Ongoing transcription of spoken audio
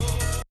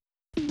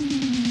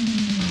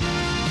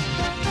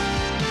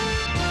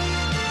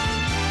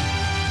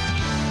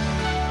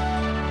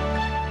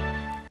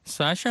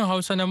Sashen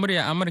Hausa na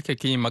murya Amurka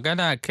ke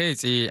magana kai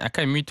tsaye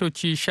akan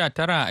mitoci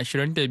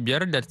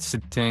 19,25 da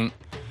 60.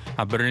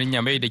 A birnin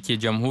Yamai da ke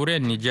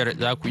jamhuriyar Nijar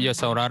za ku iya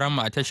sauraron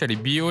mu a tashar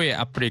BOA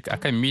Africa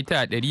akan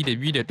mita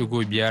 200.5.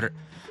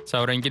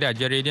 Sauran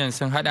gidajen rediyon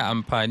sun hada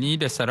amfani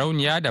da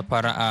sarauniya da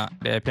fara'a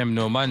da FM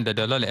Noman da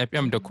Dalol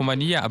FM da kuma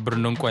niyya a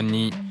birnin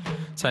Kwanni.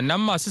 Sannan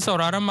masu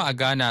sauraron mu a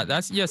Ghana za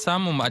su iya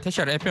samun mu a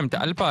tashar FM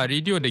ta Alfa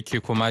Radio da ke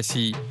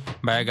Kumasi.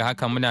 Baya ga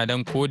haka muna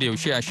dan koda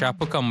yaushe a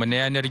shafukanmu na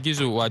yanar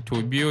gizo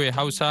wato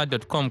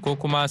boahausa.com ko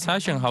kuma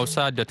sashen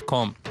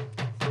hausa.com.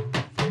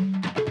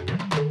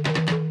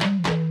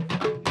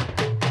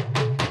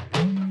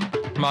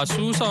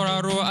 Masu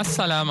sauraro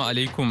Assalamu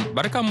alaikum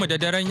barkanmu da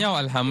daren yau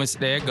Alhamis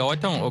 1 ga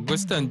watan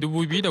Agustan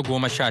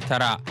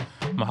 2019.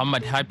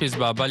 Muhammad Hafiz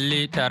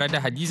Baballe tare da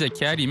Hadiza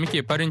Kyari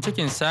muke farin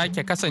cikin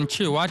sake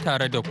kasancewa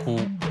tare da ku.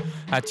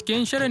 A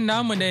cikin shirin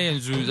namu na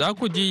yanzu za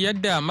ku ji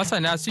yadda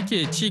masana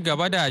suke ci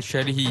gaba da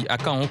sharhi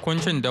akan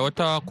hukuncin da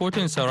wata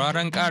kotun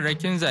sauraron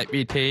kararrakin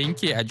zaɓe ta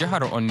yanke a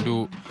jihar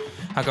Ondo.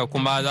 Haka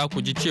kuma za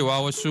ku ji cewa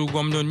wasu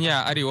gwamnoni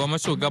a arewa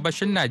maso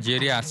gabashin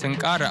Najeriya sun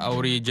ƙara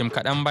aure jim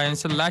kaɗan bayan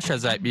sun lashe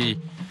zaɓe.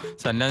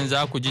 Sannan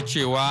za ku ji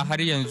cewa har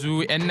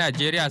yanzu 'yan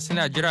Najeriya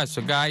suna jira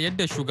su ga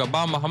yadda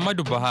shugaba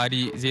Muhammadu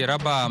Buhari zai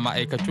raba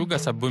ma'aikatu ga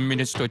sabbin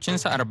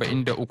ministocinsa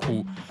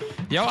 43.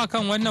 Yau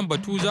akan wannan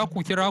batu za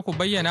ku kira ku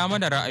bayyana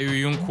mana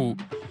ra'ayoyinku.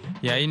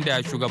 Yayin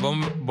da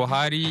shugaban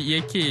Buhari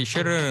yake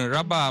shirin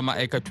raba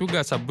ma'aikatu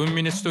ga sabbin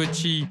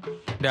ministoci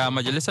da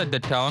majalisar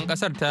dattawan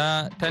ƙasar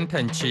ta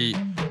tantance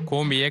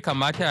ko me ya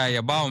kamata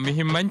ya ba wa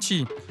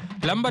muhimmanci.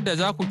 Lambar da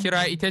za ku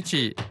kira ita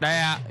ce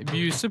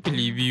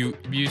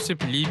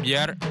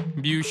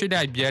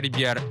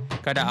 1-2-0-2-5-2-6-5-5.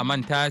 Kada a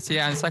manta sai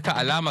an saka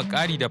alamar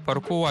ƙari da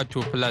farko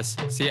wato plus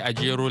sai a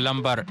jero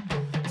lambar.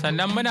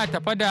 Sannan muna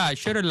tafa da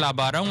shirin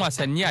labaran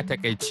wasanni a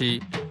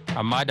takaice.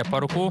 Amma da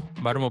farko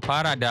bari mu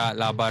fara da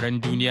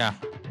labaran duniya.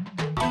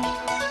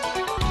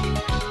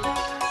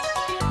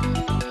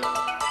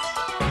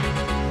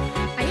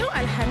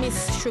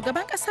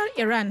 Shugaban kasar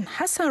Iran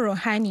Hassan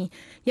Rouhani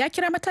ya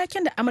kira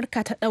matakin da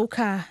Amurka ta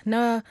ɗauka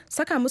na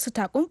saka musu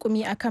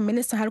takunkumi akan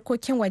ministan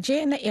harkokin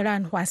waje na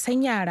Iran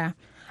wasan yara.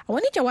 A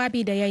wani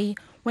jawabi da ya yi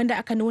wanda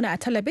aka nuna a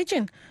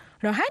talabijin,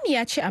 Rouhani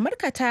ya ce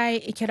Amurka ta yi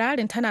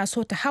ikirarin tana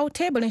so ta hau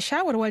teburin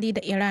shawarwari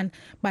da Iran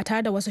ba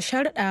tare da wasu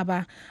sharuɗa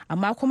ba,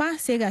 amma kuma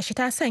sai gashi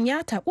ta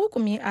sanya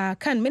takunkumi a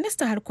kan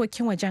ministan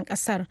harkokin wajen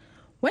kasar.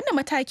 Wannan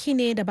mataki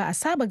ne da ba a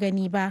saba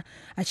gani ba,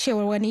 a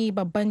cewar wani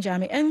babban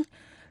jami'in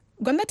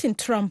gwamnatin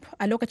Trump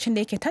a lokacin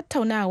da yake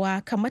tattaunawa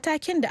kan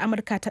matakin da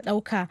Amurka ta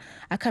ɗauka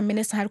a kan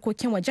ministan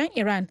harkokin wajen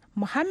Iran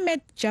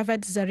Mohammad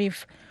Javad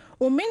Zarif.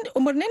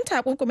 Umarnin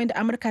takunkumin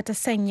da Amurka ta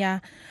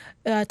sanya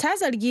ta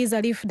zargi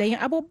Zarif da yin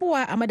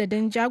abubuwa a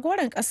madadin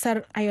jagoran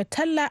ƙasar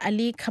Ayatollah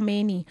Ali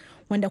Khamenei,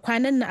 wanda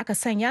kwanan nan aka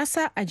sanya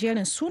sa a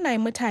jerin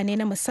sunayen mutane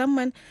na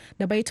musamman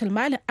da baitul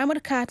malin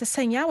Amurka ta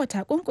sanya wa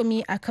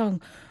takunkumi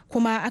akan,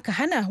 kuma aka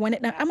hana wani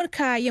ɗan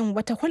Amurka yin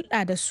wata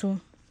hulɗa da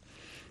su.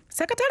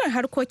 Sakataren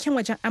harkokin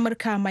wajen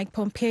Amurka Mike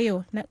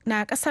Pompeo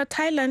na kasar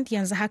Thailand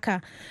yanzu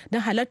haka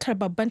don halartar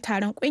babban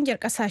taron kungiyar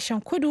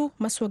kasashen kudu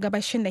maso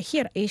gabashin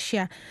nahiyar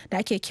Asia da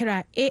ake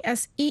kira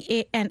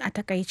ASEAN a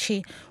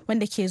takaice,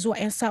 wanda ke zuwa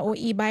 'yan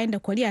sa'o'i bayan da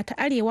Koriya ta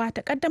Arewa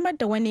ta kaddamar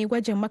da wani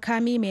gwajin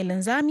makami mai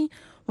linzami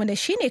wanda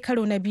shine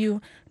karo na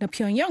biyu da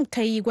Pyongyang ta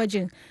yi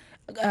gwajin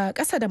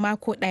ƙasa da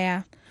mako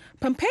ɗaya.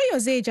 Pompeo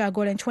zai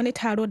jagoranci wani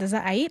taro da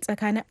za a yi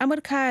tsakanin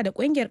Amurka da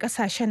kungiyar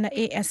kasashen na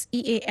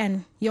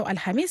ASEAN yau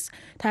Alhamis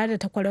tare da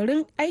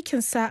takwarorin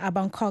aikinsa a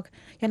Bangkok,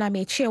 yana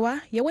mai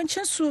cewa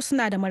yawancinsu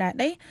suna da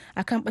muradai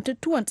akan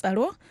batutuwan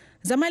tsaro,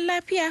 zaman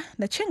lafiya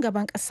da cin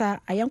gaban ƙasa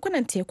a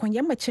yankunan tekun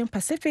yammacin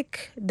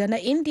Pacific da na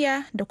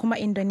India da kuma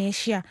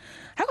Indonesia.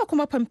 Haka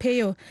kuma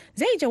Pompeo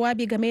zai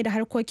jawabi game da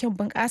harkokin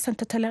bunƙasar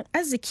tattalin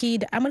arziki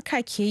da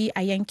Amurka ke yi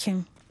a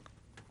yankin.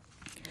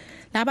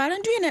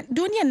 Labaran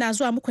duniyar na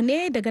zuwa muku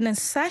ne daga nan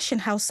sashen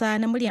Hausa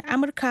na muryar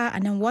Amurka a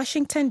nan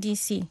Washington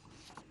DC.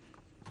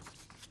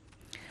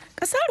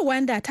 Ƙasar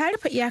Rwanda ta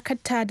rufe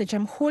iyakarta da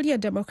Jamhuriyar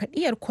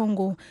Demokradiyyar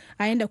Congo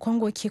a yayin da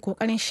Congo ke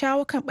kokarin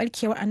shawo kan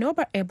barkewar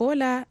annobar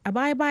Ebola a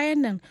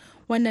baya-bayan nan.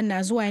 Wannan na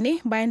zuwa ne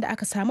bayan da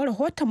aka samu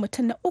rahoton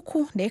mutum na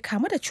 3 da ya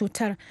kamu da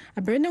cutar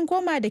a birnin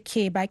Goma da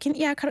ke bakin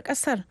iyakar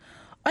ƙasar.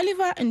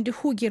 Oliver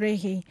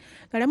Nduhungirehe,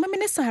 ƙaramin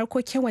ministan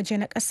harkokin waje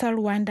na ƙasar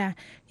Rwanda,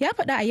 ya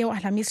faɗa a yau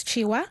Alhamis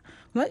cewa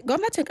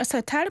gwamnatin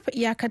ƙasar ta rufe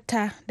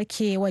iyakarta da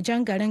ke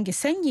wajen garin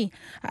Gisenyi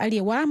a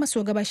arewa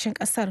maso gabashin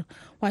ƙasar,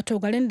 wato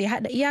garin da ya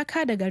haɗa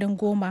iyaka da garin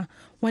Goma,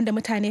 wanda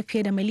mutane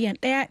fiye da miliyan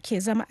 1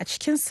 ke zama a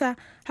cikinsa,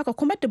 haka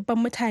kuma dubban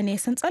mutane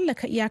sun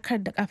tsallaka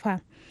iyakar da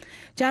ƙafa.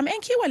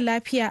 Jami'an kiwon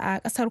lafiya a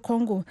kasar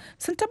Congo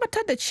sun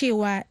tabbatar da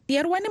cewa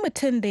diyar wani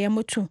mutum da ya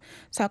mutu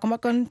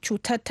sakamakon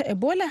cutar ta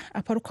Ebola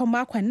a farkon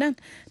makon nan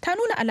ta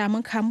nuna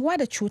alamun kamuwa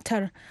da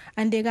cutar.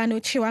 An dai gano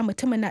cewa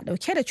mutumin na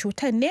dauke da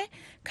cutar ne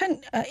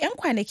kan 'yan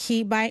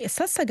kwanaki bayan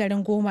isassa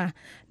garin Goma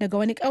daga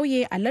wani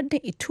ƙauye a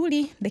lardin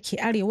Ituri da ke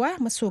arewa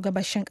maso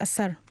gabashin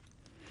ƙasar.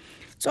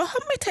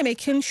 Tsohon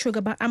mataimakin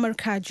shugaban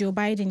Amurka Joe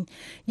Biden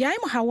ya yi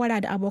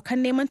muhawara da abokan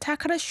neman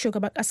takarar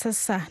shugaban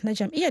ƙasarsa na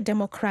jam'iyyar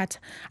Democrat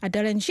a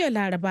daren jiya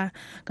Laraba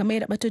game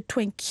da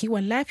batutuwan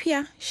kiwon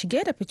lafiya,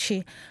 shige da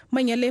fice,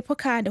 manyan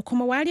laifuka da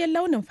kuma wariyar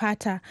launin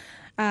fata.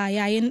 A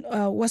yayin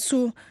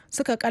wasu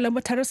suka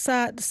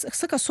kalamatarsa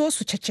suka so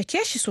su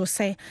caccake shi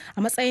sosai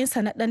a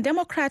matsayinsa na ɗan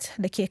Democrat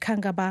da ke kan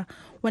gaba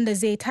wanda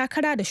zai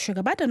takara da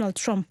shugaba Donald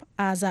Trump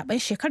a zaben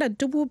shekarar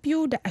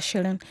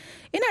 2020.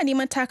 Ina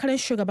neman takarar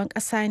shugaban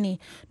ƙasa ne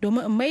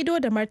domin in maido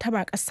da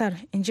martaba ƙasar,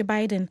 in ji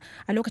Biden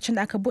a lokacin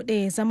da aka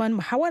buɗe zaman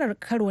muhawarar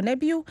karo na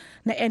biyu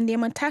na 'yan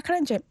neman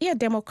takarar jam'iyyar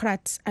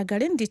Democrat a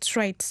garin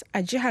Detroit a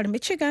jihar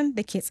Michigan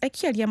da ke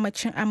tsakiyar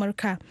yammacin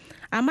Amurka.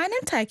 Amma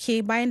nan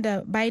take bayan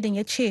da Biden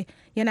ya ce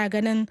yana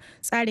ganin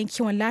tsarin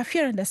kiwon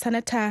lafiyar da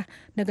sanata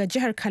daga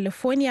jihar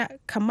California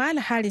Kamala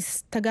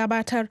Harris ta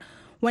gabatar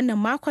wannan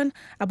makon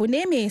abu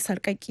ne mai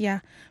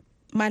sarƙaƙiya.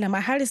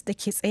 Malama Harris da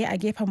ke tsaye a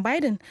gefen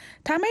Biden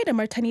ta mai da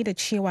martani da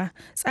cewa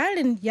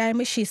tsarin ya yi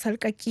mishi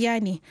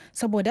sarƙaƙiya ne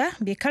saboda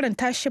bai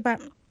karanta shi ba.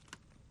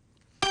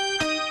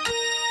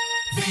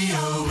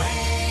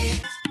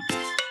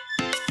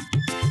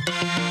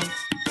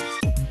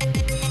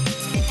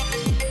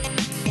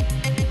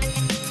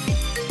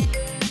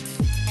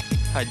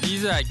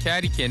 Hadiza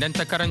Kyari kenan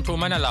ta karanto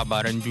mana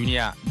labaran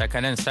duniya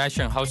daga nan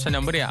sashen Hausa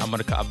na murya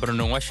Amurka a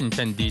birnin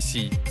Washington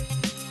DC.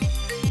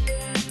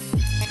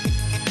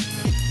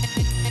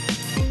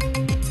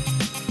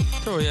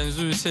 To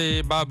yanzu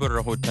sai babin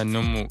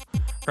rahotanninmu.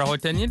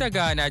 Rahotanni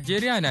daga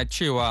Najeriya na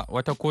cewa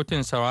wata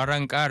kotun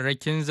sauraron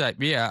kararrakin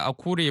zaɓe a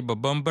Akure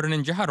babban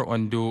birnin jihar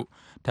Ondo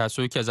ta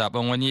soke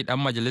zaben wani ɗan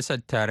majalisar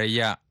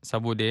tarayya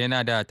saboda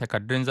yana da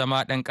takardun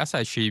zama ɗan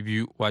ƙasashe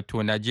biyu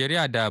wato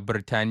Najeriya da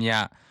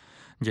Birtaniya.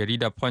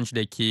 Jaridar Punch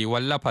da ke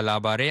wallafa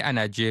labarai a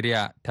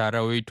Najeriya ta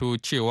rawaito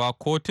cewa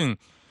kotun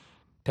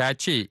ta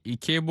ce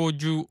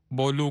Ikeboju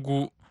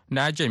Bolugu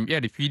na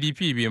jam'iyyar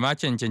PDP bai ma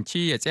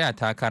cancanci ya tsaya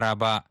takara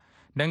ba.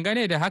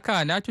 Dangane da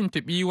haka na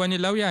tuntuɓi wani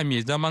lauya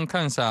mai zaman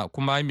kansa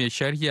kuma mai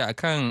sharhi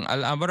akan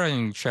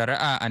al'amuran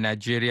shari'a a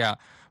Najeriya,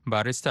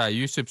 barista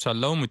Yusuf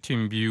Sallau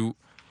mutum biyu,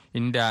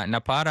 inda na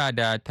fara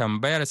da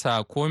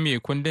tambayarsa ko me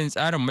kundin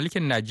tsarin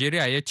mulkin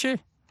Najeriya ya ce?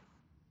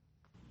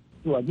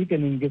 To a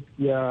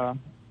gaskiya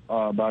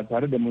ba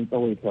tare da mun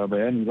tsawaita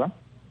bayani ba,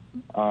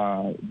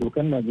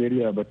 dokan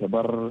Najeriya ba ta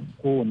bar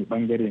kowane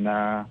bangare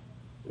na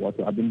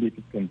wato abin da ya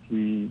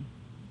fuskanci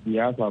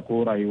siyasa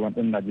ko rayuwar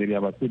ɗan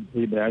Najeriya ba sai da ta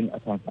yi bayani a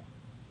kansa.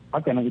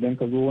 Haka nan idan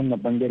ka zo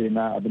wannan bangare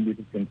na abin da ya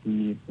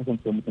fuskanci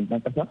kasance mutum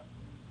ɗan ƙasa,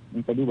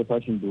 in ka duba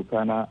sashin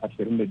doka na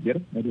 25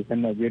 na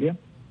dokan Najeriya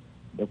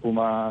da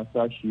kuma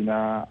sashi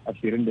na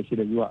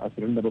 26 zuwa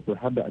 27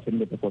 har da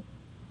 28,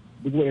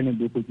 duk waɗannan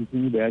dokoki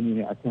sun yi bayani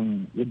ne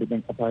akan yadda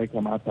ɗan ƙasa ya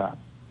kamata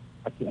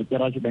a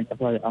kira shi dan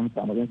kasa ya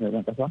amsa a matsayin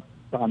dan kasa,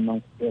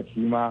 sa'annan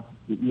shi ma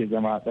ya iya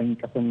zama dan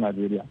kasan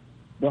Najeriya.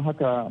 Don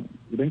haka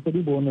idan ka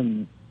duba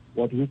wannan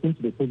wato hukunci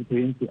da kotu ta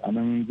yanke a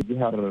nan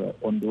jihar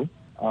Ondo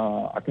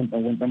akan dan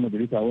wani dan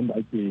majalisa wanda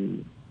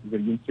ake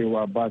zargin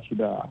cewa ba shi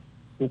da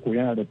koko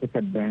yana da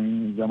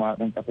takardan zama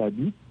dan kasa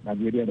biyu,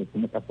 Najeriya da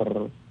kuma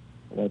kasar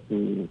wato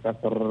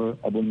kasar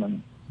abun nan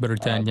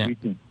Birtaniya.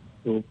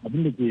 To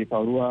abin da ke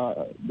faruwa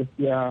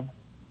gaskiya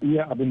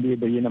iya abin da ya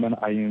bayyana mana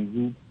a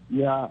yanzu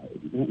ya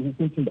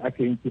hukuncin da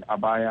aka yanke a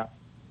baya,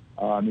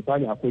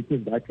 misali akwai kes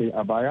da aka yi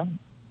a baya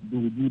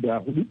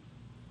 2004,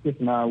 kes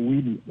na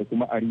wili da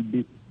kuma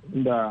aribe,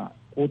 inda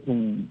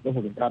kotun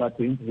ɗaukaka kara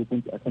ta yanke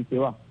hukunci a kan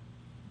cewa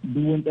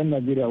duk wani ɗan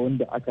Najeriya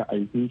wanda aka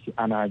haife shi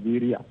a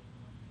Najeriya,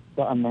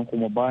 sa'annan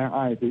kuma bayan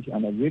an haife shi a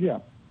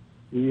Najeriya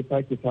sai ya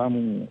sake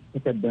samun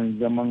takardar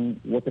zaman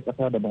wata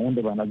ƙasa daban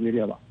wanda ba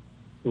Najeriya ba,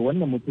 to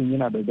wannan mutum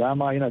yana da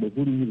dama, yana da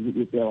hurumi da zai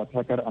iya tsayawa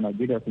takara a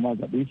Najeriya kuma a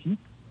zaɓe shi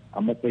a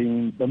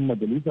matsayin dan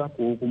majalisa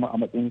ko kuma a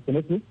matsayin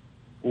sanato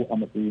ko a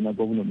matsayi na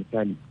gwamna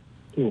misali.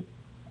 To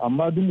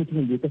amma duk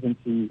mutumin da ya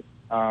kasance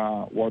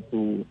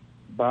wato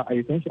ba a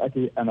yi san shi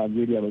ake a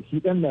Najeriya ba, shi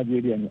dan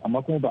Najeriya ne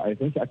amma kuma ba a yi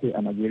san shi ake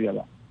a Najeriya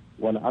ba,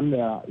 wala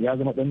Allah ya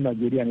zama dan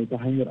Najeriya ne ta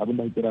hanyar abin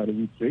da ake kira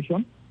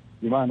registration,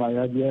 bi ma'ana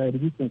ya je ya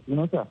rijistar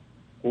sunansa,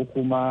 ko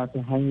kuma ta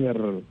hanyar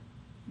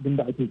abin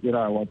da ake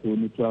kira wato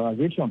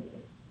naturalization,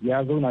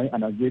 ya zauna ne a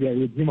Najeriya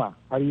ya jima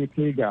har ya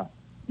kai ga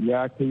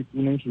ya kai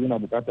sunan shi yana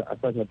bukatar a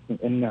sashi a cikin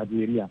 'yan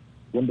Najeriya,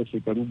 wanda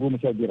shekaru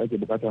 15 ake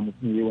bukata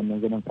mutum ya yi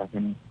wannan zaman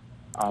kafin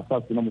a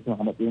sa sunan mutum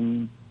a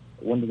matsayin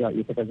wanda za a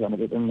iya saka shi a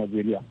matsayin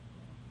Najeriya.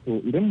 To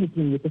idan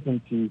mutum ya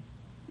kasance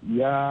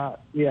ya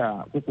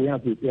tsaya ko yana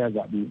so ya tsaya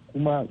zaɓe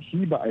kuma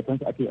shi ba a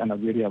haifansa ake a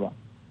Najeriya ba,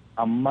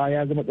 amma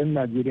ya zama ɗan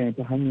Najeriya ne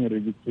ta hanyar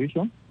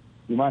registration,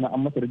 bi ma'ana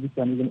an masa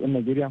rajista ne zama ɗan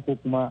Najeriya, ko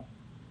kuma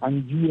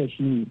an juya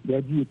shi ne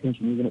ya juya kan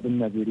shi ne zama ɗan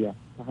Najeriya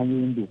ta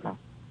hanyoyin doka.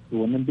 To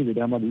wannan bai da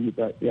dama da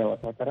zai tsayawa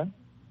takara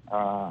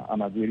a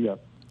Najeriya,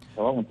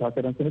 sawa'un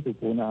takarar sanato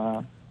ko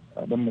na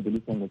dan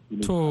majalisar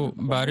wakilai. To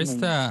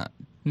barista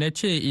na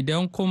ce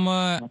idan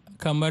kuma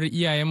kamar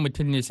iyayen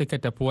mutum ne suka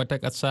tafi wata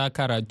ƙasa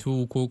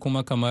karatu ko kuma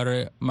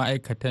kamar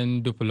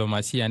ma'aikatan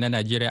diplomasiya na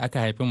Najeriya aka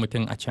haifi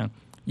mutum a can,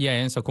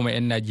 iyayensa kuma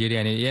 'yan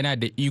Najeriya ne, yana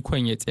da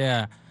ikon ya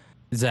tsaya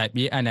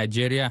zaɓe a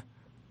Najeriya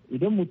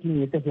idan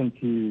mutum ya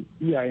kasance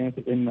iyayensa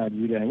 'yan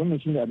Najeriya ne, wannan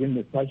shine abin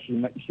da sashi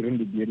na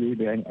 25 ya yi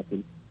bayani a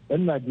kai.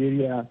 Ɗan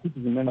Najeriya,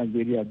 citizen na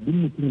Najeriya, duk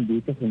mutumin da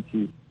ya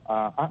kasance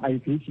an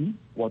haife shi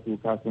wato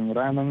kafin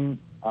ranar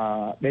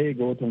 1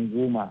 ga watan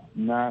 10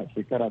 na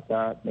shekara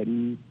ta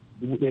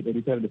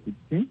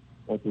 1960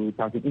 wato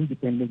kafin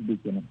independence day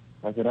kenan,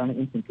 kafin ranar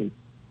incin kai.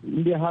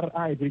 In dai har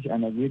an haife shi a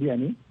Najeriya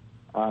ne,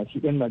 shi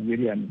ɗan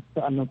Najeriya ne.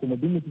 Sa'annan kuma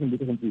duk mutumin da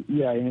ya kasance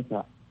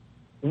iyayensa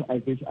sun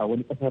haife shi a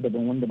wani ƙasa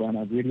daban wanda ba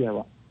Najeriya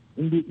ba,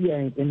 in dai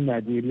iyayen 'yan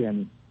Najeriya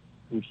ne,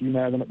 to shi na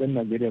ya zama ɗan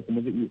Najeriya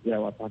kuma zai iya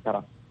tsayawa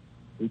takara.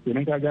 To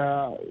kenan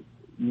kaga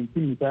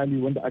mutum misali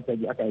wanda aka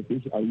haife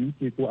shi a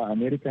UK ko a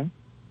America,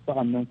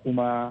 sa'annan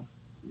kuma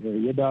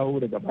ya dawo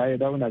daga baya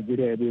dawo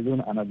Najeriya ya zai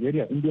zauna a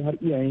Najeriya, in dai har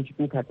iyayen shi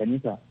ko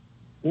kakanninsa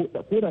ko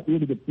da ɗaya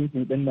daga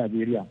cikin ɗan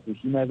Najeriya, to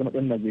shi na ya zama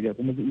ɗan Najeriya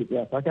kuma zai iya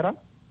tsaya takara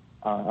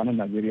a nan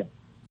Najeriya.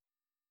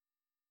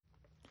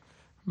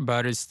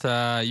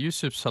 Barista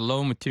Yusuf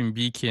Sallau mutum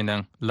biyu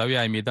kenan,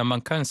 lauya mai zaman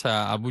kansa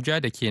a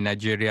Abuja da ke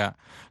Najeriya.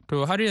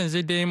 To har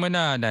yanzu dai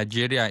muna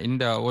Najeriya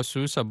inda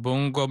wasu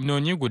sabbin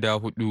gwamnoni guda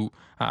 4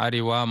 a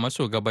arewa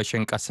maso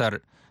gabashin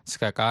kasar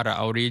suka ƙara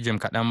aure jim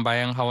kaɗan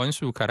bayan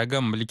hawansu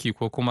karagan mulki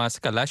ko kuma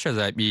suka lashe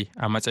zaɓe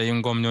a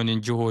matsayin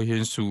gwamnonin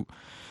jihohinsu.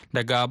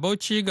 Daga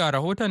Bauchi ga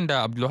rahoton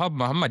da Abdulhab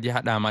Muhammad ya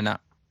haɗa mana.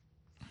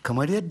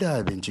 Kamar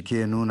yadda bincike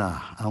ya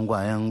nuna,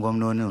 angwayen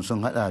gwamnonin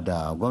sun haɗa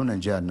da gwamnan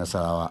jihar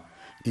Nasarawa,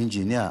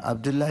 injiniya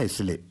Abdullahi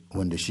Sule,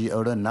 wanda shi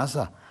auren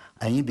nasa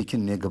an yi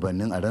bikin ne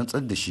gabanin a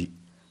rantsar da shi,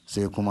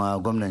 sai kuma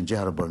gwamnan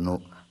jihar Borno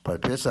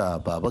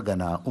Farfesa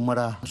Babagana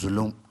Umara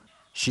Zulum,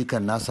 shi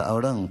kan nasa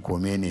auren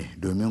kome ne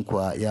domin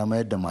kuwa ya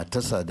mayar da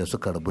matarsa da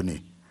suka rabu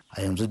ne.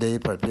 A yanzu dai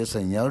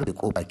farfesan ya rufe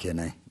kofa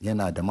kenan,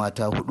 yana da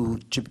mata 4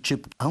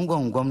 cip.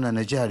 Angon gwamna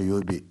na jihar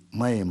Yobe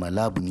mai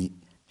malabuni,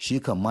 shi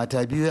kan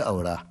mata 2 ya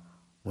aura,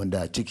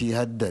 wanda ciki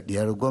har da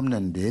diyar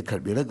gwamnan da ya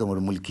karbi ragamar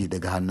mulki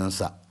daga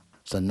hannunsa.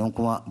 Sannan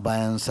kuma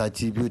bayan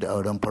sati 2 da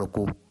auren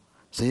farko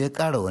sai ya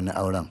ƙara wani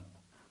auren.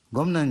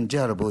 Gwamnan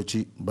jihar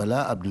Bauchi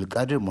Bala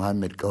Abdulkadir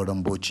Muhammad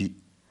Kauran Bauchi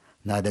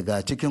na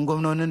daga cikin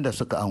gwamnonin da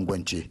suka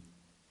angwance.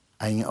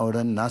 An yi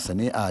auren nasa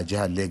ne a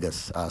jihar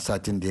Legas a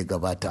satin da ya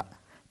gabata,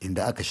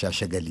 inda aka sha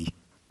shagali.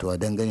 To a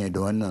dangane da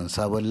wannan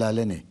sabon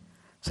lale ne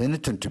sai na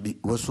tuntubi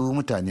wasu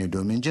mutane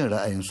domin jin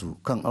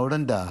ra'ayinsu kan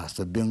auren da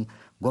sabbin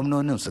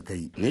gwamnonin suka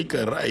yi. Ni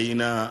kan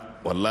ra'ayina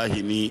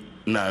wallahi ni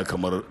na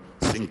kamar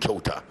sun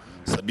kyauta,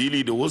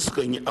 sabili da wasu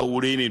kan yi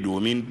aure ne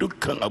domin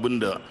dukkan abin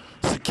da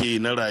suke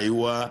na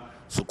rayuwa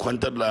su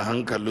kwantar da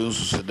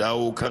hankalinsu su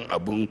dawo kan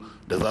abin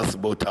da za su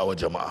bauta wa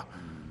jama'a.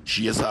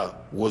 Shi yasa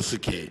wasu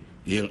ke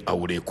yin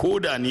aure, ko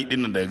da ni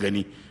din da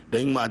gani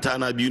dan mata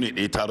na 2 ne,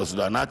 ɗaya ta rasu,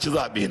 da na ci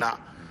zaɓe na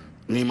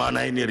ni ma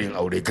na yi ne yin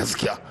aure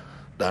gaskiya,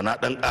 da na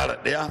ɗan ƙara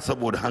ɗaya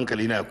saboda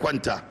hankali na ya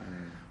kwanta,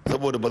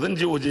 saboda ba zan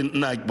je waje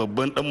ina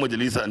babban ɗan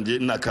majalisa in je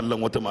ina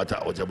kallon wata mata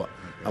a waje ba.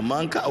 Amma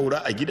an ka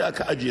aura a gida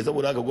ka ajiye,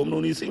 saboda haka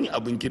gwamnoni sun yi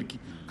abin kirki.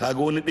 Kaga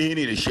wani ɗaya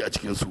ne da shi a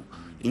cikin su,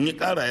 in ya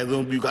ƙara ya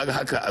zama 2, kaga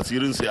haka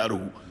asirin su ya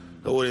ruhu.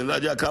 Saboda yanzu a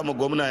je a kama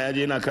gwamna ya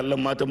je yana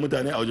kallon matan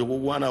mutane a waje, ko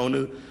kuma ana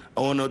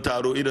wani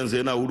taro idan sai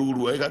yana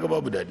wuru-wuru, ai kaga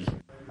babu daɗi.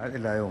 Har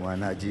ila yau ma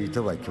na ji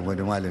ta bakin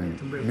wani malami,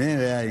 me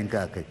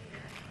ra'ayinka kai?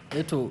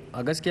 To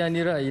a gaskiya ni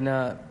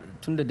ra'ayina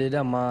tun da dai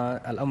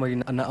dama al'amari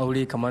na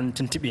aure kamar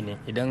tuntuɓe ne,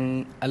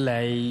 idan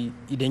Allah ya yi,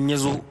 idan ya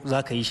zo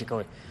za ka yi shi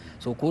kawai.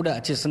 So ko da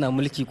a ce suna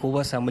mulki ko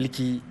ba sa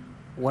mulki,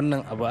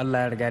 wannan abu Allah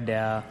ya riga da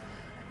ya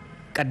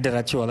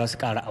kaddara cewa za su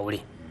ƙara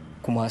aure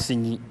kuma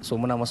sun yi, so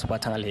muna masu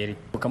fatan alheri.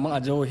 Kamar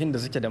a jihohin da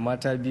suke da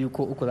mata 2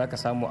 ko 3 za ka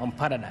samu an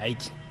faɗaɗa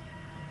aiki,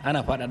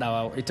 ana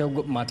faɗaɗawa. Ita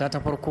mata ta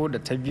farko da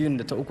ta 2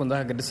 da ta 3 za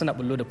ka ga duk suna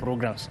bullo da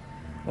programs,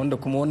 wanda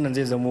kuma wannan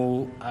zai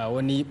zamo a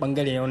wani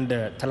bangare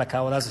wanda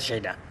talakawa za su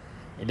shaida,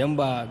 idan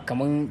ba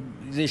kamar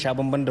zai sha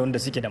bamban da wanda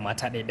suke da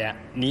mata ɗaya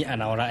ni a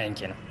nawa ra'ayin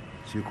kenan.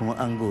 Shi kuma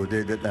ango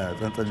dai daɗa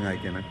tsantsami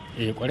kenan.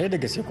 Kwarai da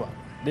gaske kuwa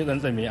dai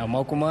tsantsami,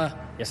 amma kuma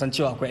ya san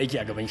cewa akwai aiki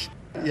a gaban shi.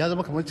 Ya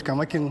zama kamar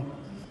cikamakin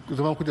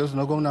zaman kujerarsu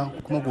na gwamna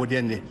kuma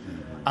godiyan ne,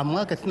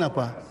 amma ka tuna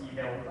fa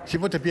shi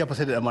fa tafiya fa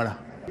sai da damara.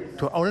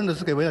 To auren da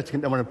suka yi bayyana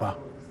cikin damarar fa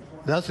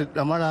za su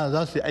damara,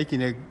 za su yi aiki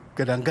ne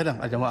gadan-gadan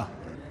a jama'a,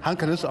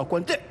 hankalinsu a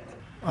kwance.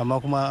 Amma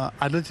kuma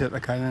adalci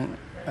tsakanin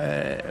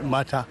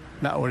mata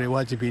na aure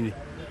wajibi ne,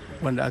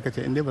 wanda aka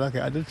ce inda ba za ka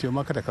yi adalci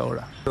ma kada ka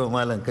aura. To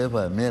malam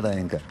kaifa me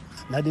ra'ayinka?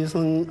 Na dai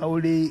san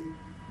aure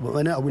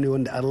wani abu ne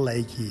wanda Allah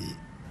yake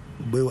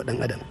bai wa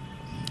dan adam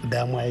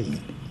dama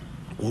yake,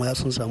 kuma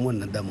sun samu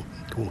wannan dama,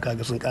 kuma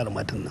kaga sun kara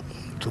matan nan,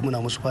 to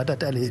muna musu fata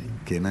ta alheri.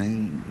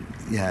 Kenan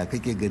ya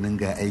kake ganin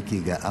ga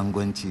aiki ga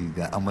angwanci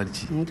ga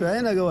amarci? To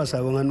yana ga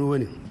wasa ban hannu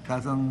bane. Ka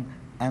san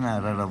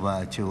ana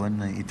rarraba ce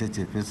wannan ita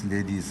ce first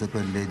lady,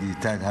 second lady,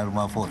 third har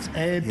ma fourth.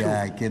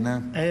 Ya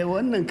kenan?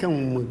 Wannan kan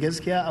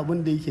gaskiya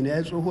abin da yake ne,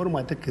 ai tsohuwar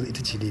matar ka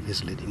ita ce dai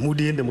first lady. Mu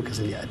da yadda muka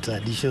sani a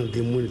traditional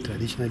dai, mu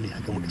traditionally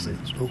haka muka sani,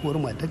 tsohuwar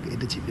matar ka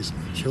ita ce first,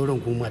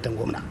 shauran kuma matan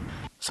gwamna.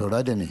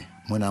 Saura da me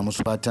muna musu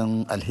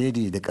fatan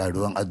alheri da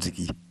karuwan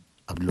arziki.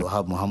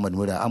 Abdulwahab Muhammad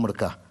Mura,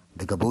 Amurka,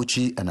 daga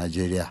Bauchi a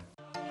Najeriya.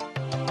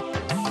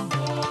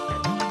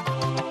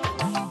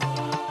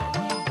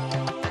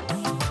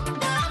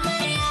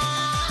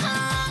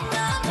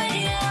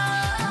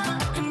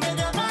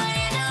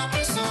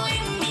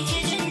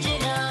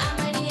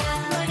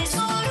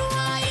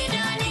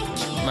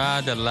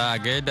 madalla a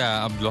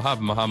gaida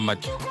Abdulhab Muhammad.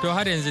 To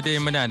har yanzu dai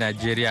muna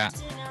Najeriya.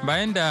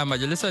 Bayan da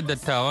Majalisar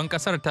Dattawan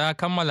Kasar ta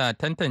kammala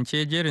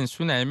tantance jerin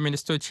sunayen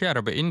ministoci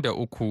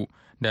 43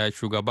 da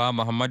shugaba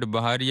Muhammadu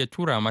Buhari ya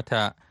tura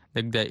mata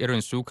duk da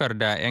irin sukar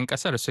da 'yan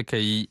kasar suka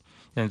yi.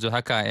 Yanzu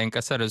haka 'yan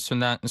kasar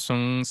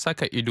sun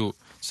saka ido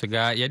su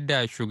ga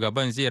yadda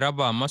shugaban zai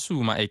raba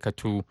masu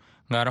ma'aikatu.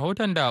 Ga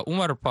rahoton da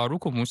Umar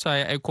Faruku Musa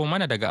ya aiko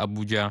mana daga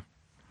Abuja.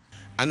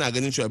 Ana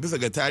ganin cewa bisa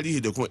ga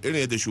tarihi da kuma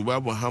irin yadda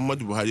shugaba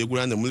Muhammadu Buhari ya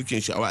gudanar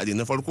mulkin shi a wa'adi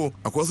na farko,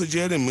 akwai wasu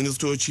jerin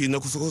ministoci na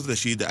kusa da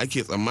shi da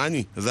ake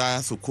tsammani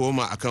za su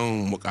koma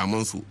akan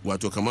mukamansu,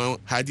 wato kamar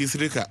Hadi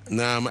Sirika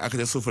na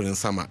ma'aikatar sufurin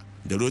sama,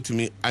 da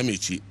Rotimi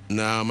Amici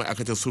na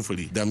ma'aikatar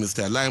sufuri, da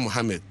Mr. Lai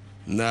Muhammad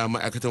na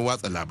ma'aikatar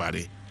watsa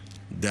labarai,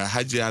 da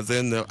Hajiya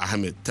Zainab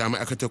Ahmed ta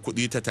ma'aikatar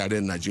kuɗi ta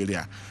tarayyar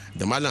Najeriya,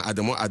 da Malam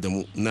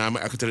Adamu na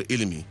ma'aikatar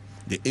ilimi,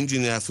 da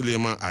Injiniya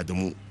Suleiman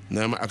Adamu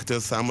na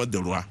ma'aikatar samar da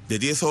ruwa, da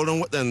dai sauran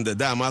waɗanda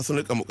dama sun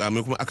rika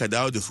mukamai kuma aka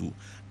dawo da su.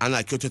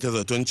 Ana kyautata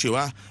zaton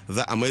cewa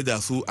za a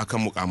maida su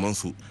akan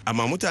mukamansu,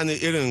 amma mutane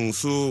irin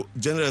su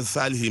General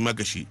Salihi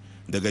Magashi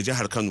daga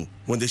jihar Kano,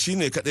 wanda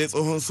shine kadai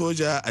tsohon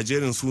soja a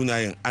jerin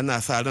sunayen,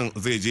 ana sa ran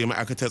zai je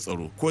ma'aikatar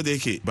tsaro, ko da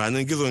yake ba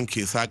nan gizon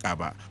ke saka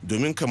ba,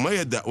 domin kamar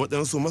yadda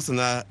waɗansu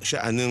masana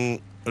sha'anin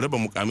raba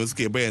mukamai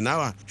suke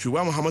bayyanawa,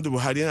 shugaba Muhammadu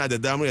Buhari yana da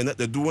damar ya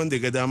naɗa duk wanda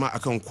ya ga dama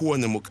akan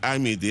kowane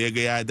mukami da ya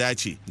ga ya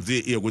dace zai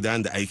iya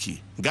gudanar da aiki.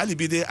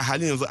 Galibi dai a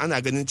halin yanzu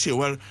ana ganin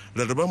cewar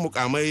rarraban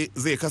mukamai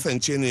zai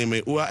kasance ne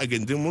mai uwa a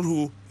gindin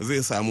murhu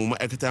zai samu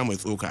ma'aikata mai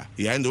tsoka,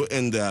 yayin da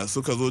waɗanda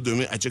suka zo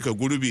domin a cika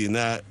gurbi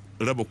na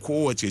raba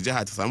kowace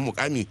jiha ta samu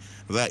mukami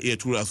za a iya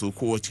tura su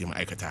kowace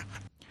ma'aikata.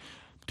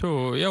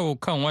 To yau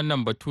kan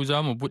wannan batu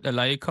za mu buɗe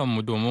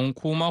layukanmu domin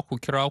kuma ku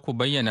kira ku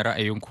bayyana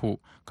ra'ayinku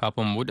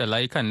kafin mu buɗe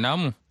layukan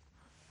namu.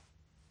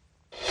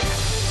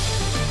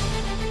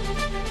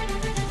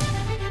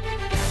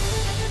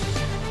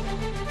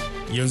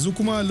 Yanzu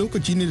kuma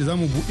lokaci ne da za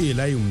mu buɗe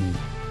layinmu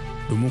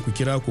domin ku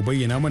kira ku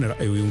bayyana mana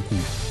ra'ayoyinku.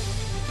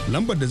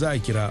 Lambar da za a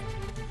kira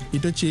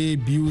ita ce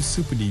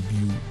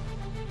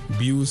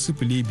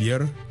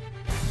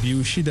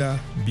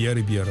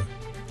 202-205-2655.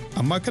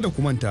 Amma kada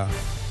ku manta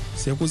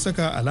sai kun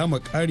saka alamar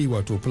ƙari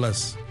wato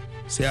plus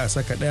sai a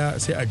saka ɗaya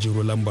sai a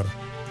jiro lambar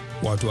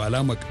wato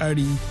alamar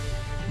ƙari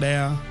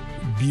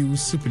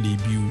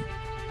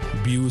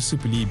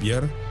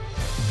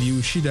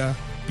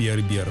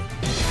 1-2-0-2-5-2655.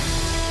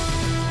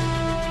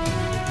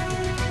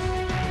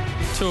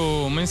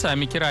 To mun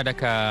sami kira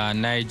daga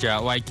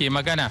Niger, wake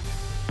magana?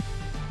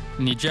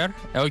 Niger?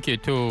 Ok,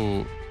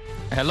 to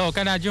hello,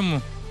 kana jin mu?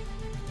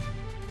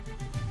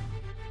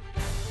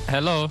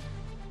 Hello?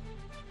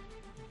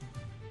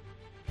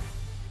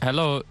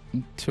 Hello,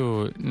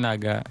 to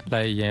naga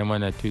layi ya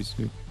mana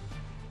tutsu.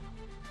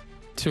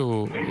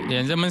 To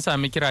yanzu mun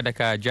sami kira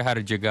daga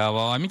jihar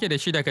Jigawa. Wa muke da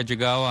shi daga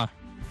Jigawa?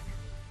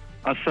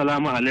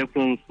 Assalamu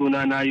alaikum,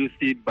 suna na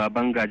Yusuf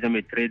Baban Gaje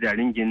mai trader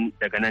ringin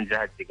daga nan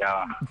jihar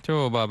Jigawa.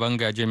 To Baban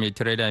Gaje mai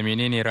trader,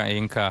 menene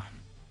ra'ayinka?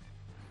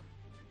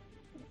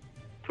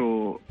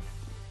 To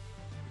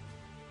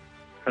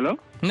hello?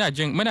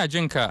 Muna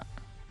jin ka.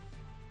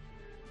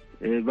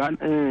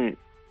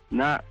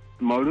 Na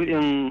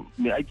maudu'in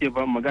me ake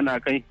ba magana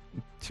kai?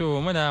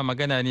 To muna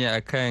magana ne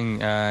akan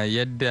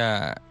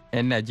yadda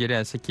 'yan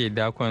Najeriya suke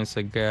dakon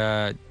su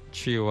ga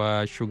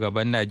cewa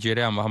shugaban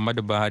Najeriya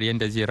Muhammadu Buhari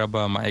yadda zai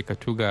raba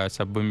ma'aikatu ga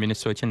sabbin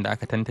ministocin da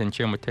aka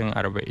tantance mutum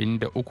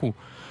 43.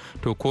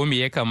 To ko me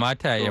ya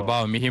kamata ya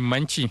ba wa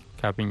muhimmanci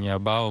kafin ya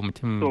ba wa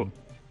mutum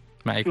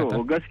ma'aikata?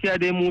 To gaskiya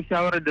dai mu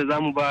shawarar da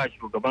zamu ba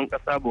shugaban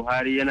kasa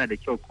Buhari yana da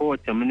kyau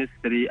kowace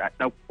ministry a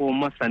ɗauko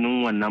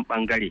masanin wannan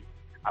bangare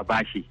a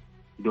bashi.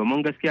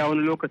 Domin gaskiya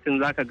wani lokacin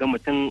zaka ga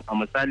mutum a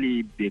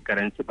misali bai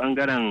karanci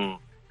bangaren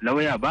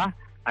lauya ba,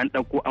 an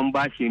ɗauko an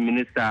bashi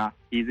minista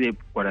shi zai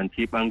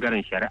karanci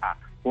bangaren shari'a,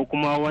 ko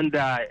kuma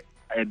wanda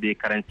bai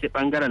karanci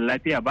bangaren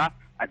lafiya ba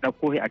a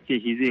ɗauko a ce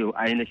shi zai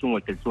ainihin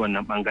wakilci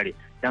wannan bangare.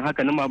 Don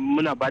haka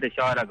muna ba da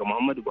shawara ga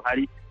Muhammadu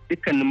Buhari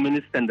dukkanin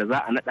ministan da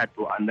za a naɗa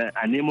to a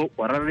nemo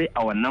ƙwararre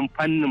a wannan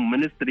fannin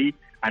ministry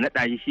a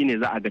naɗa shi shine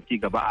za a ga ci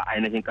gaba a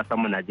ainihin ƙasar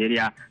mu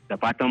Najeriya. Da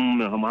fatan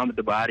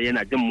Muhammadu Buhari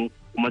yana jin mu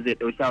kuma zai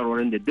ɗau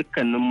shawarwarin da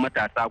dukkanin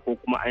matasa ko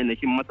kuma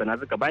ainihin masana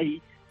suka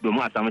bayi domin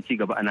a samu ci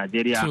gaba a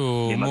Najeriya.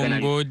 To mun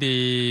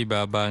gode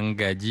Baban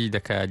Gaji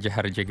daga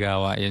jihar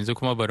Jigawa. Yanzu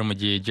kuma bari mu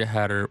je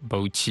jihar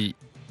Bauchi.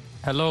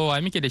 Hello, wa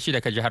muke da shi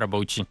daga jihar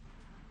Bauchi?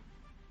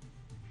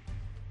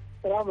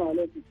 Assalamu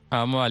alaikum.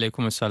 Assalamu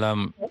alaikum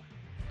salam.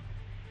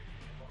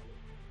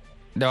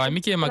 Da wa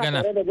muke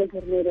magana?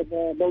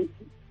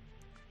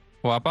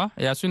 Wafa?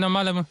 Ya sunan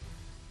malamin?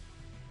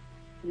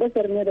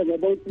 Bakar ne daga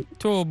Bauchi.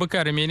 To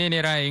Bakar, menene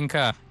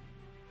ra'ayinka?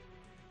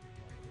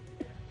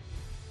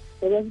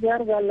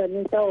 Gaskiyar ga Allah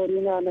ne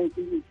shawari na nan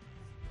kiji.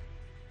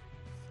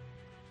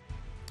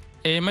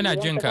 Muna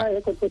jin ka.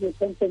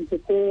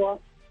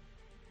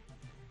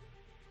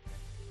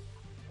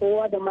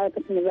 Kowa da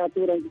ma'aikatan da za a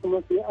tura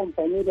kuma su yi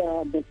amfani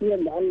da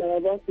basiran da Allah ya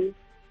ba su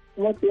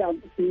kuma su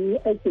yi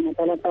aiki na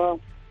talakawa.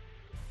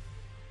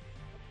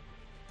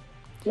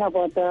 ina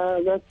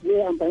fata za su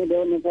yi amfani da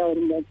wannan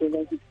shawarin da ake ba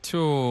su.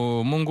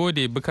 To mun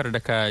gode Bukar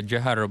daga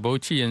jihar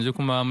Bauchi, yanzu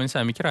kuma mun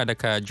sami kira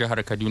daga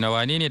jihar Kaduna.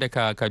 Wane ne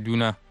daga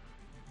Kaduna?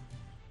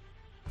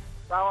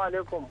 Assalamu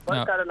alaikum,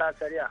 barka da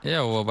lasariya.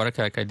 Yawwa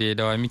barka ka dai,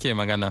 da wa muke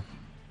magana?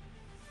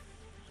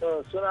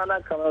 So suna na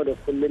kamar da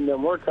kullum ne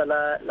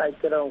Murtala na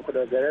kiran ku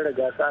da garin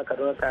Gasa a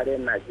Kaduna tarayyar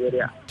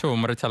Najeriya. To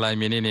Murtala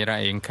menene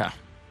ra'ayinka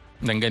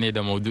dangane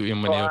da maudu'in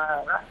mu ne yau?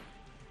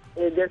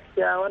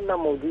 Gaskiya wannan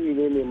maudu'i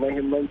ne mai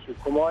muhimmanci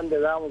kuma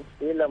wanda za mu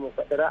tsila mu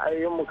faɗi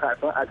ra'ayoyinmu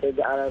kafin a kai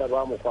ga an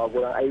raba mu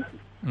kwaguran aiki.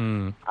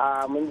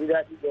 Mun ji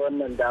daɗi da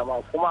wannan dama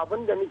kuma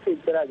abin da muke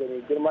kira ga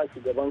mai girma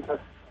shugaban ƙasa.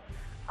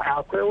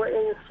 Akwai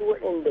wa'insu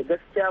wa'inda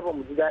gaskiya ba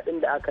mu ji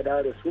daɗin da aka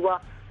dawo da su ba,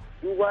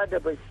 duba da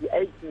ba su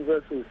aiki ba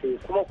sosai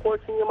kuma ko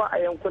sun yi ma a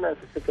yankunan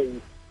su suka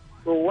yi.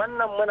 To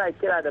wannan muna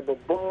kira da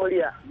babban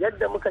murya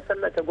yadda muka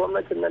tallata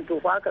gwamnatin nan to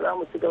fa haka za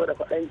mu ci gaba da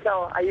faɗan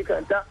kyawun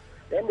ayyukanta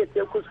da yadda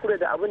ta kuskure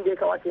da abin da ya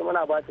kamata ya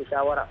muna ba ta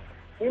shawara.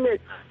 Shi ne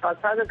a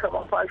kaga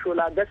kamar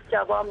fashola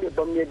gaskiya ba mu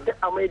yadda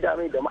a maida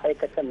mai da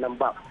ma'aikatan nan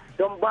ba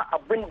don ba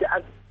abin da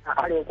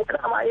aka arewa kuma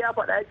amma ya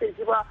faɗa ya ce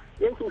shi ba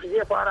yankin shi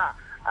zai fara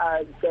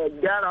a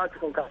gyarawa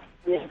cikin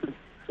kasuwa.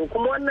 To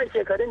kuma wannan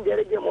shekarun da ya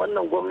rage mu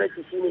wannan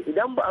gwamnati shine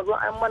idan ba a zo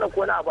an mana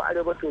ko na abu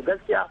arewa to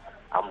gaskiya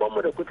an ban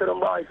mu da kuturin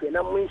bawa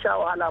kenan mun sha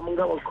wahala mun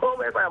gama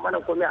komai ba mana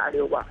komai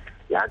arewa ba.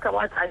 Ya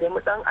kamata a nemi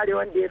dan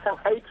arewa da ya san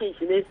aikin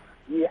shi ne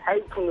yi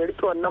aikin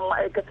rike wannan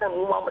ma'aikatan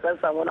mu ma mu dan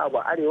samu wani abu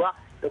arewa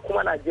da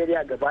kuma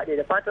Najeriya gaba ɗaya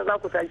da fatan za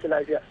ku tashi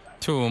lafiya.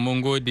 To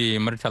mun gode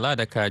Murtala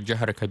daga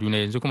jihar Kaduna,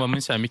 yanzu kuma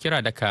mun sami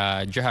kira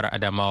daga jihar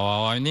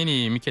Adamawa. Wane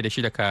ne muke da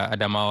shi daga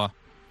Adamawa?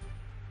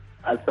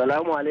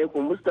 Assalamu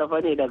alaikum,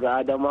 Mustapha ne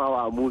daga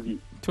Adamawa Mubi.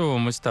 To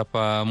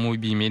Mustapha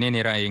Mubi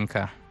menene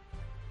ra'ayinka?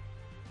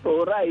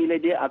 To ra'ayi na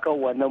dai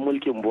akan wannan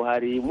mulkin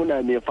Buhari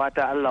muna mai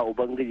fata Allah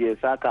Ubangiji ya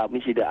saka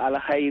mishi da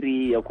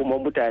alhairi ya kuma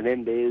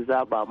mutanen da ya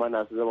zaba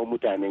mana su zama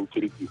mutanen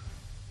kirki.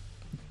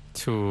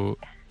 To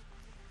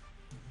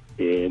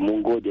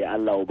mun gode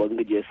Allah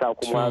Ubangiji ya sa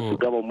kuma su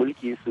gama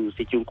mulki su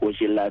cikin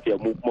koshin lafiya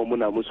mu kuma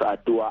muna musu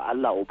addu'a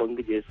Allah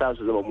Ubangiji ya sa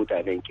su zama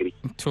mutanen kirki.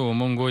 To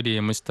mun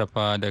gode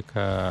Mustapha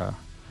daga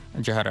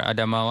jihar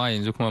Adamawa,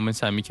 yanzu kuma mun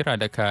sami kira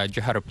daga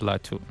jihar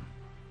Plateau.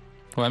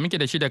 Wa muke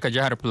da shi daga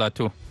jihar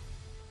Plateau?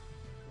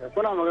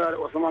 Kuna magana da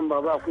Usman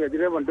Baba Akuya,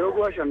 direban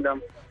doguwar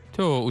Shandam.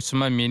 To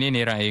Usman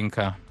menene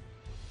ra'ayinka?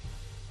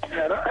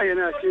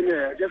 Ra'ayina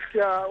shine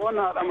gaskiya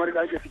wannan al'amari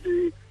da ake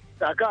ciki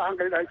da aka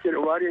hankali da ake da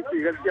wari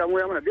yake gaskiya mu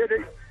ya mana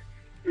daidai.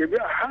 Ya bi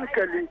a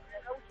hankali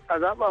a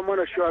zaba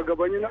mana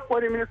shugabanni na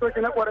kwarai,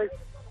 ministoci na kwarai.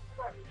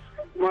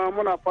 Kuma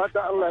muna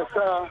fata Allah ya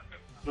sa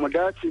mu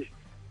dace.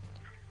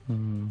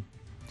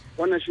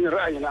 Wannan shine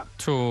ra'ayina.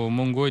 To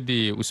mun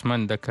gode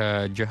Usman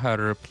daga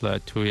jihar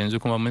Plateau, yanzu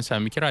kuma mun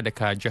sami kira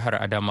daga jihar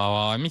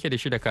Adamawa. Muke da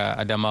shi daga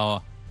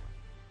Adamawa?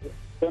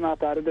 Suna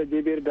tare da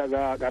Jibir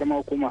daga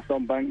karamar hukumar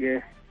Son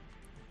Bange.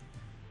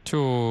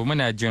 To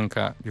muna jin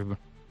ka.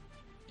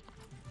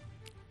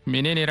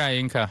 Menene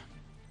ra'ayinka?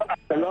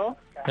 Hello?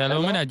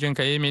 Hello, muna jin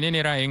ka.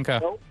 Menene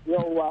ra'ayinka?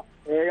 Yawwa,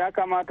 ya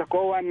kamata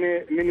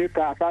kowanne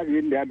minista a sabi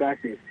inda ya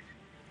dace.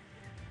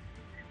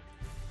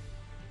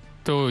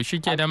 To shi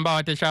ke dan ba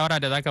wata shawara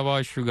da zaka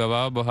ba wa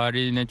shugaba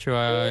Buhari na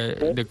cewa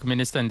duk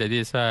ministan da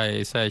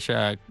zai sa shi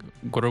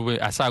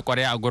a sa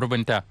kwarya a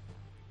gurbinta.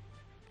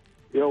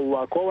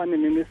 Yauwa kowane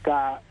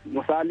minista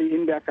misali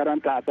inda ya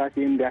karanta a sake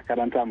inda ya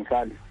karanta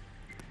misali.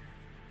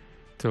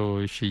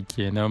 To shi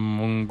kenan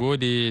mun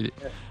gode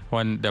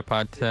wanda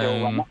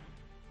fatan.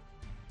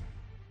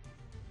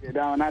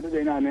 Idan na da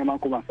ina neman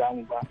kuma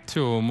samu ba.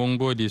 To mun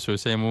gode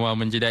sosai, mu ma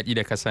mun ji daɗi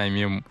da ka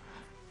same mu.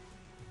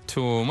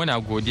 To muna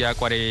godiya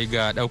kwarai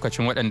ga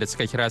daukacin waɗanda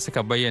suka kira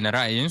suka bayyana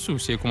ra'ayinsu,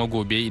 sai kuma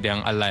gobe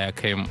idan Allah ya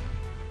kai mu.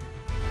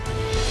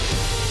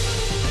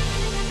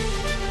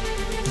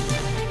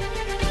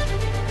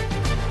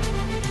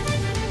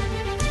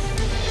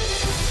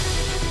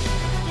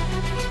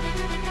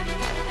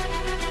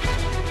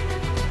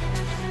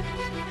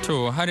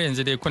 To har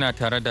yanzu dai kuna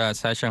tare da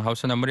sashen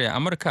Hausa na murya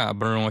Amurka a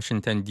birnin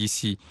Washington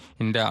DC,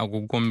 inda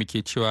agogon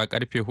muke cewa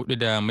karfe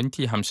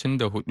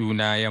 4:54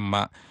 na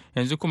yamma.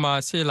 Yanzu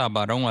kuma sai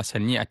labaran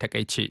wasanni a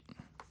takaice.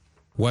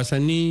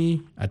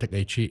 Wasanni a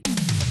takaice.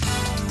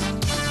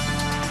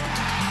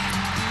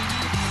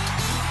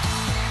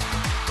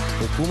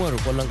 Hukumar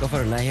kwallon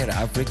kafar nahiyar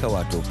Afirka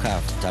wato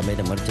CAF ta mai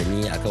da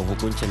martani akan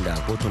hukuncin da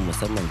kotun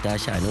musamman ta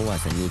sha'anin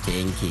wasanni ta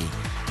yanke,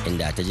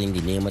 inda ta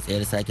jingine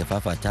matsayar sake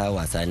fafata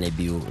wasa na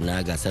biyu na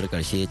gasar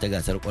karshe ta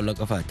gasar kwallon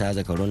kafa ta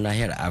zakarun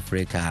nahiyar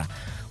Afirka.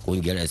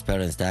 Kungiyar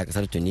Esperance ta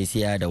kasar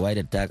Tunisia da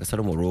Wydad ta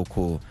kasar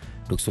Morocco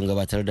duk sun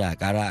gabatar da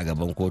kara a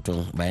gaban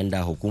kotun bayan da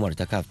hukumar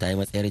ta CAF ta yi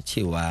matsayar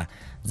cewa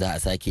za a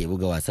sake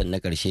buga wasan na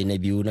karshe na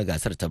biyu na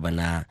gasar ta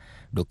bana.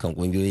 Dukkan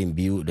kungiyoyin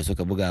biyu da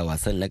suka buga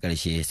wasan na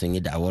karshe sun yi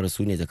da'awar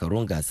su ne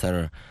zakarun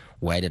gasar,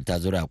 Wadanda ta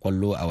zura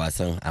kwallo a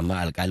wasan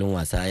amma alkalin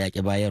wasa ya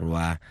ki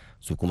bayarwa,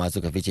 su kuma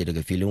suka fice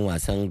daga filin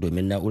wasan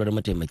domin na'urar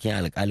mataimakin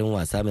alkalin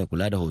wasa mai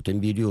kula da hoton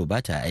bidiyo ba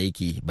ta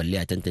aiki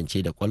balle a tantance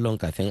da kwallon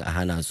kafin a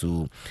hana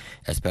su.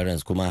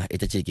 Esperance kuma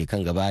ita ce ke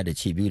kan gaba da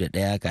ci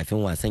 2-1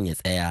 kafin wasan ya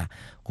tsaya,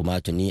 kuma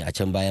tuni a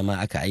can baya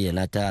ma aka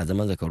ayyana ta a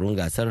zaman zakarun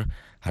gasar,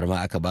 har ma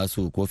aka ba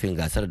su kofin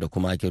gasar da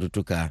kuma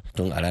kyaututtuka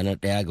tun a ranar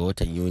 1 ga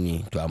watan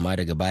Yuni, to amma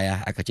daga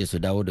baya aka ce su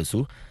dawo da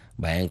su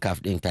bayan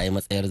CAF din ta yi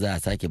matsayar za a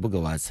sake buga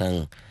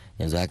wasan.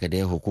 Yanzu haka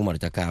dai hukumar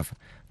ta CAF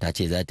ta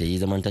ce za ta yi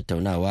zaman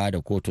tattaunawa da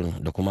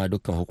kotun da kuma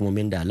dukkan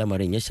hukumomin da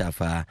lamarin ya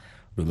shafa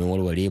domin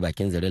warware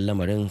bakin zaren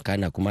lamarin,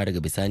 kana kuma daga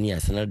bisani a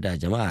sanar da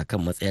jama'a kan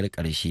matsayar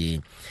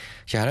karshe.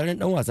 Shahararren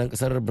dan wasan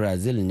kasar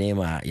Brazil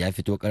Neymar ya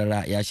fito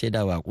karara ya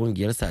shaidawa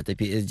kungiyarsa ta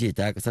PSG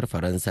ta kasar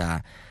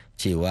Faransa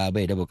cewa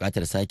bai da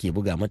bukatar sake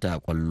buga mata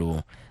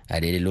kwallo a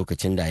daidai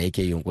lokacin da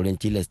yake yunkurin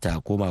tilasta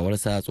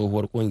komawarsa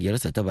tsohuwar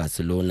kungiyarsa ta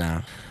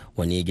Barcelona.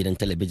 Wani gidan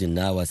talabijin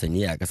na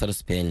wasanni a kasar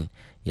Spain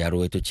ya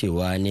rawaito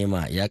cewa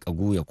Neymar ya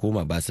kagu ya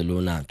koma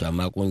Barcelona, to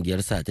amma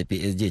kungiyarsa ta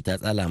PSG ta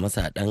tsala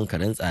masa dan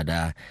karin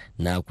tsada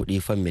na kudi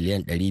fan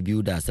miliyan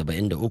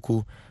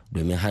 273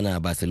 domin hana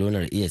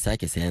Barcelona iya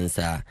sake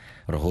sayansa.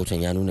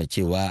 Rahoton ya nuna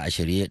cewa a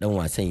shirye dan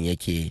wasan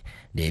yake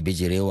da ya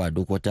bijirewa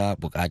duk wata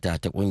bukata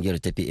ta kungiyar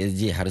ta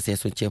PSG har sai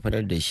sun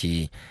cefanar da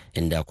shi,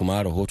 inda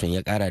kuma rahoton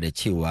ya kara da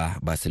cewa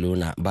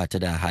Barcelona ba ta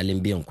da halin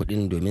biyan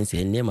kudin domin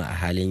sayan Neymar a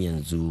halin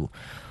yanzu.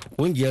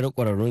 Kungiyar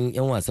kwararrun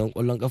 'yan wasan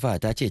kwallon kafa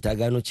ta ce ta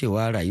gano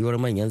cewa rayuwar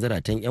manyan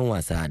zaratan 'yan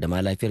wasa da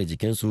ma lafiyar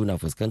jikinsu na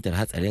fuskantar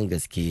hatsarin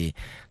gaske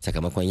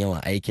sakamakon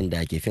yawan aikin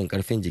da ke fin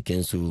karfin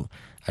jikinsu.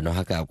 A don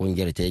haka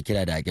kungiyar ta yi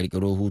kira da a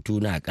kirkiro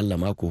hutu na akalla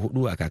mako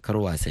 4 a kakar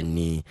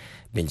wasanni.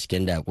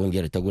 Binciken da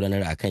kungiyar ta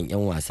gudanar a kan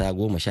 'yan wasa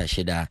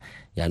 16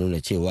 ya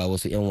nuna cewa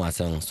wasu 'yan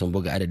wasan sun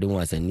buga adadin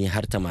wasanni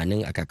har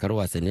 80 a kakar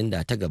wasannin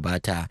da ta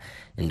gabata,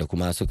 inda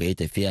kuma suka yi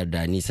tafiyar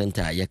da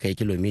nisanta ya kai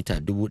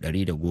kilomita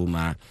 110.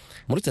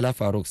 Murtala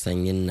Faruk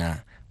Sanyin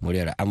na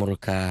muryar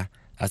Amurka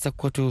a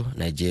Sokoto,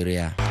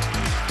 Nigeria.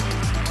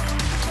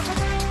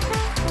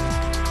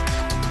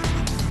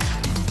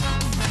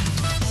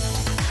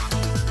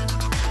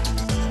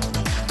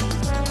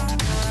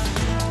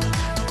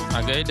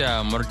 A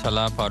gaida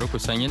Murtala Faruku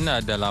Sanyin na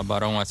da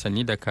labaran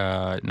wasanni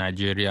daga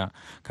Najeriya.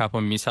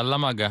 Kafin mi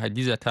sallama ga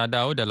Hadiza ta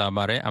dawo da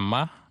labarai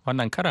amma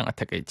wannan karan a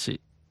takaice.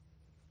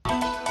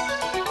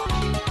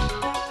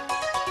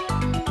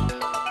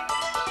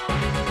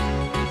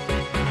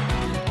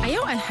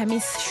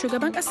 Alhamis,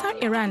 shugaban kasar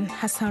Iran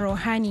Hassan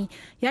Rouhani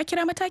ya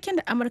kira matakin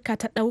da Amurka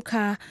ta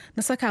ɗauka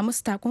na saka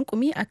musu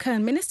takunkumi a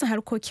kan ministan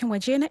harkokin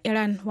waje na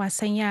Iran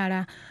wasan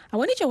yara. A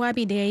wani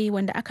jawabi da ya yi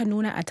wanda aka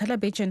nuna a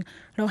talabijin,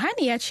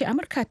 Rouhani ya ce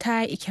Amurka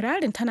ta yi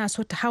ikirarin tana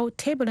so ta hau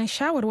teburin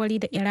shawarwari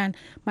da Iran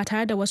ba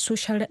tare da wasu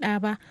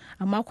sharuɗa ba,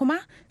 amma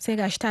kuma sai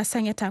gashi ta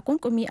sanya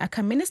takunkumi a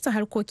kan ministan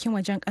harkokin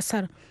wajen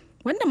ƙasar.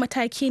 Wannan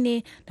mataki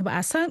ne da ba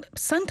a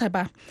santa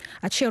ba,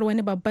 a cewar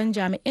wani babban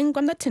jami'in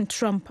gwamnatin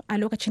Trump a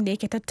lokacin da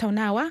yake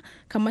tattaunawa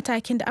kan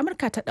matakin da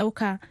Amurka ta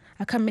ɗauka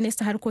a kan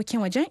ministan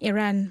harkokin wajen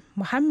Iran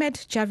Mohammad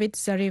Javad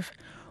Zarif.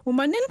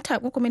 Umarnin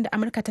takunkumin da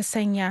Amurka ta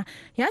sanya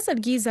ya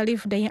zargi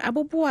Zarif da yin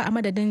abubuwa a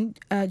madadin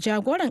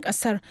jagoran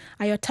kasar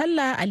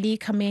Ayatollah Ali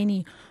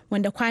Khamenei,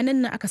 wanda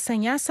kwanan nan aka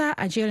sanya sa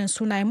a jerin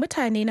sunayen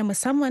mutane na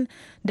musamman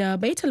da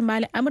baitul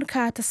mali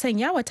Amurka ta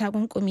sanya wa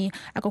takunkumi,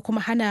 aka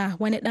kuma hana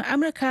wani dan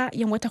Amurka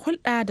yin wata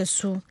hulɗa da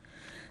su.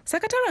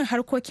 Sakataren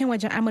harkokin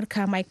wajen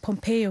Amurka Mike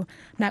Pompeo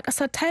na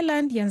kasar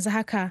Thailand yanzu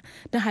haka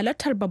don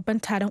halartar babban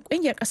taron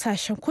kungiyar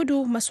kasashen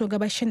kudu maso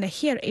gabashin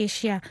nahiyar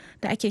Asia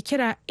da ake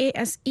kira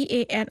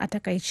ASEAN a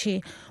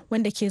takaice,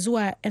 wanda ke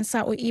zuwa 'yan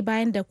sa'o'i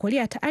bayan da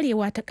Koriya ta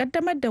Arewa ta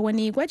kaddamar da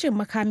wani gwajin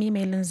makami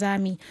mai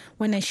linzami.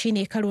 Wannan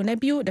shine karo na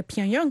biyu da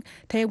Pyongyang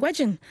ta yi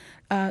gwajin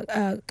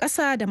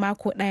ƙasa da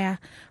mako ɗaya.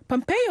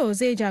 Pompeo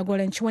zai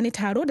jagoranci wani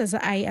taro da za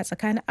a yi a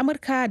tsakanin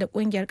Amurka da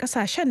kungiyar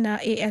kasashen na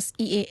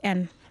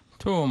ASEAN.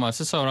 To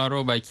masu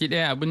sauraro baki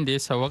ɗaya abin da ya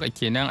sawaka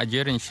kenan a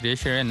jerin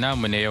shirye-shiryen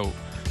namu na yau.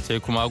 Sai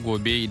kuma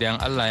gobe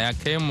idan Allah ya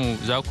kai mu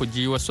za ku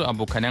ji wasu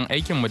abokanan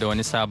aikinmu da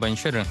wani sabon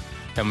shirin.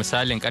 Da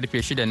misalin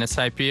karfe 6 na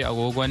safe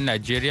agogon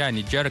Najeriya,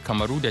 Nijar,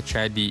 Kamaru da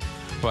Chadi.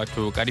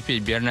 Wato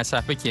karfe 5 na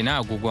safe kenan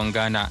agogon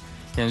Ghana.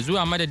 Yanzu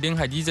a madadin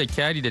Hadiza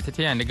Kyari da ta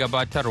taya ni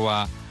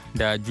gabatarwa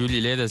da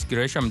Julie Leathers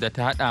Gresham da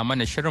ta haɗa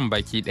mana shirin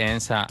baki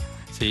ɗayansa.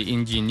 Sai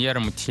injiniyar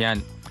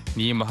Mutiyan.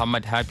 Ni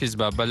Muhammad Hafiz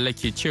Baballa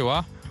ke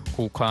cewa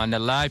ku kwana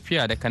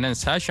lafiya daga nan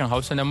sashen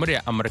Hausa na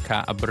muryar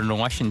Amurka a birnin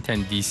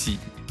Washington DC.